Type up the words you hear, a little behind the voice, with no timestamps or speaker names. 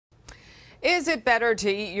Is it better to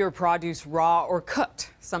eat your produce raw or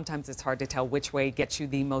cooked? Sometimes it's hard to tell which way gets you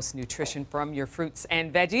the most nutrition from your fruits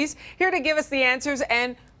and veggies. Here to give us the answers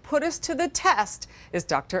and put us to the test is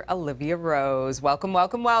Dr. Olivia Rose. Welcome,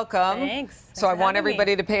 welcome, welcome. Thanks. So I want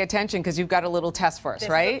everybody to pay attention because you've got a little test for us,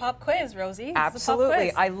 right? This is a pop quiz, Rosie.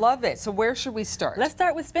 Absolutely. I love it. So where should we start? Let's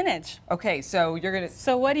start with spinach. Okay, so you're going to...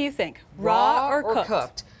 So what do you think? Raw or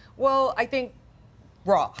cooked? Well, I think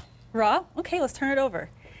raw. Raw? Okay, let's turn it over.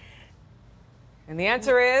 And the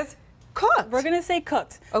answer is cooked. We're going to say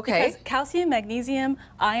cooked. Okay. Because calcium, magnesium,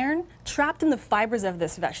 iron trapped in the fibers of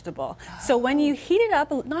this vegetable. So when you heat it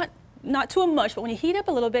up, not too much, but when you heat up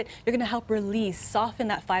a little bit, you're going to help soften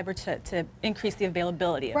that fiber to increase the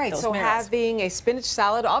availability of those so minerals. having a spinach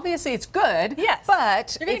salad, obviously it's good. Yes.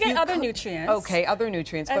 But you're going to get other nutrients. Okay, other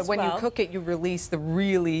nutrients. But when you cook it, you release the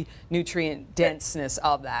really nutrient denseness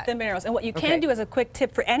of that. The minerals. And what you can do as a quick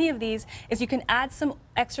tip for any of these is you can add some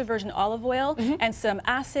extra virgin olive oil and some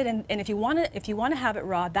acid, and if you want to have it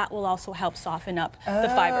raw, that will also help soften up the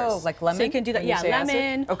fibers. Like lemon? So you can do that,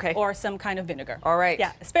 lemon acid? or some kind of vinegar. All right.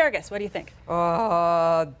 Yeah, asparagus, what do you think?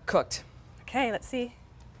 Cooked. Okay, let's see.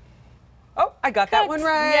 Oh, I got that one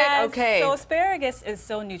right. Yes. Okay. So asparagus is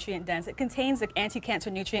so nutrient dense. It contains an anti-cancer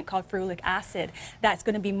nutrient called ferulic acid that's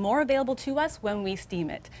going to be more available to us when we steam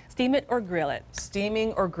it. Steam it or grill it.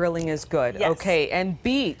 Steaming or grilling is good. Yes. Okay, and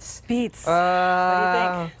beets. Beets. What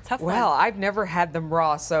do you think? Tough one. Well, I've never had them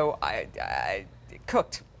raw, so I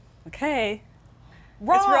cooked. Okay.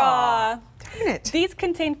 Raw. It's raw. Darn it. Beets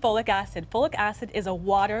contain folic acid. Folic acid is a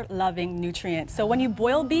water-loving nutrient. So when you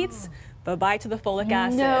boil beets, bye-bye to the folic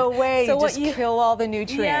acid. No way, so you just kill all the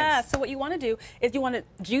nutrients. Yeah, so what you want to do is you want to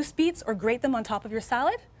juice beets or grate them on top of your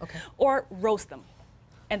salad, or roast them,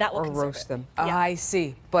 and that will conserve roast it. them. Yeah. I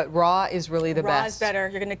see, but raw is really the best. Raw is better.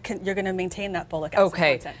 You're gonna maintain that folic acid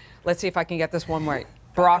content. Let's see if I can get this one right.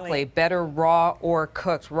 Broccoli, better raw or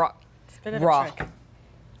cooked? Raw. It's a bit of a trick.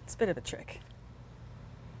 It's a bit of a trick.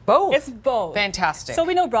 Both. It's both. Fantastic. So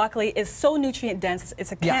we know broccoli is so nutrient dense.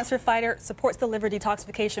 It's a cancer fighter, supports the liver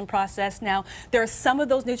detoxification process. Now, there are some of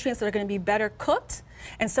those nutrients that are going to be better cooked,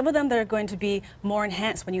 and some of them that are going to be more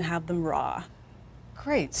enhanced when you have them raw.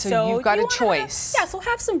 Great. So you've got a choice. So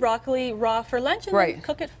have some broccoli raw for lunch and then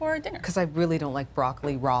cook it for dinner. Because I really don't like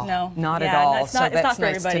broccoli raw. No. Not at all. It's not that's for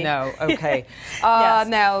nice everybody. to know. Okay.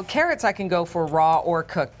 Now, carrots I can go for raw or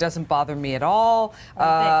cooked. Doesn't bother me at all.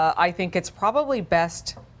 I think it's probably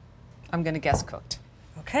best, I'm going to guess cooked.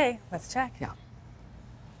 Okay, let's check. Yeah.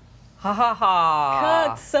 Ha ha ha.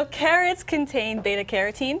 Cooked. So carrots contain beta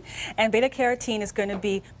carotene, and beta carotene is going to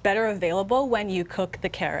be better available when you cook the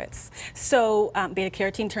carrots. So beta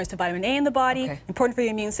carotene turns to vitamin A in the body, important for the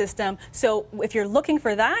immune system. So if you're looking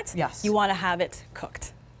for that, you want to have it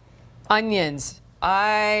cooked. Onions.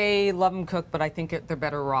 I love them cooked, but I think they're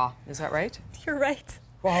better raw. Is that right? You're right.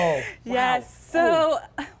 Whoa. Yes. So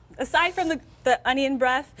aside from the onion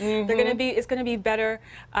breath, it's going to be better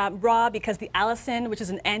raw because the allicin, which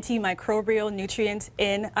is an antimicrobial nutrient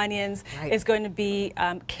in onions, is going to be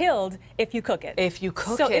killed if you cook it. If you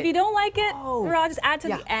cook it. So if you don't like it raw, just add to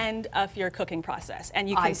the end of your cooking process, and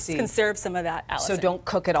you can conserve some of that allicin. So don't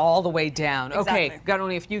cook it all the way down. Exactly. Okay, got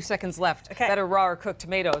only a few seconds left. Better raw or cooked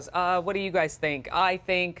tomatoes. What do you guys think? I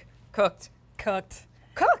think cooked. Cooked.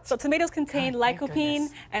 Cooked. So tomatoes contain lycopene,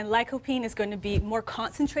 and lycopene is going to be more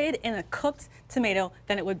concentrated in a cooked tomato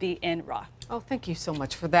than it would be in raw. Oh, thank you so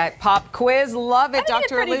much for that pop quiz. Love it,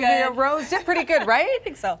 Dr. Olivia Rose. Did pretty good, right? I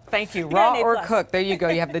think so. Thank you. Raw or cooked. There you go.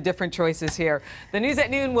 You have the different choices here. The news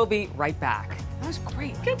at noon will be right back. That was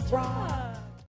great. Good job.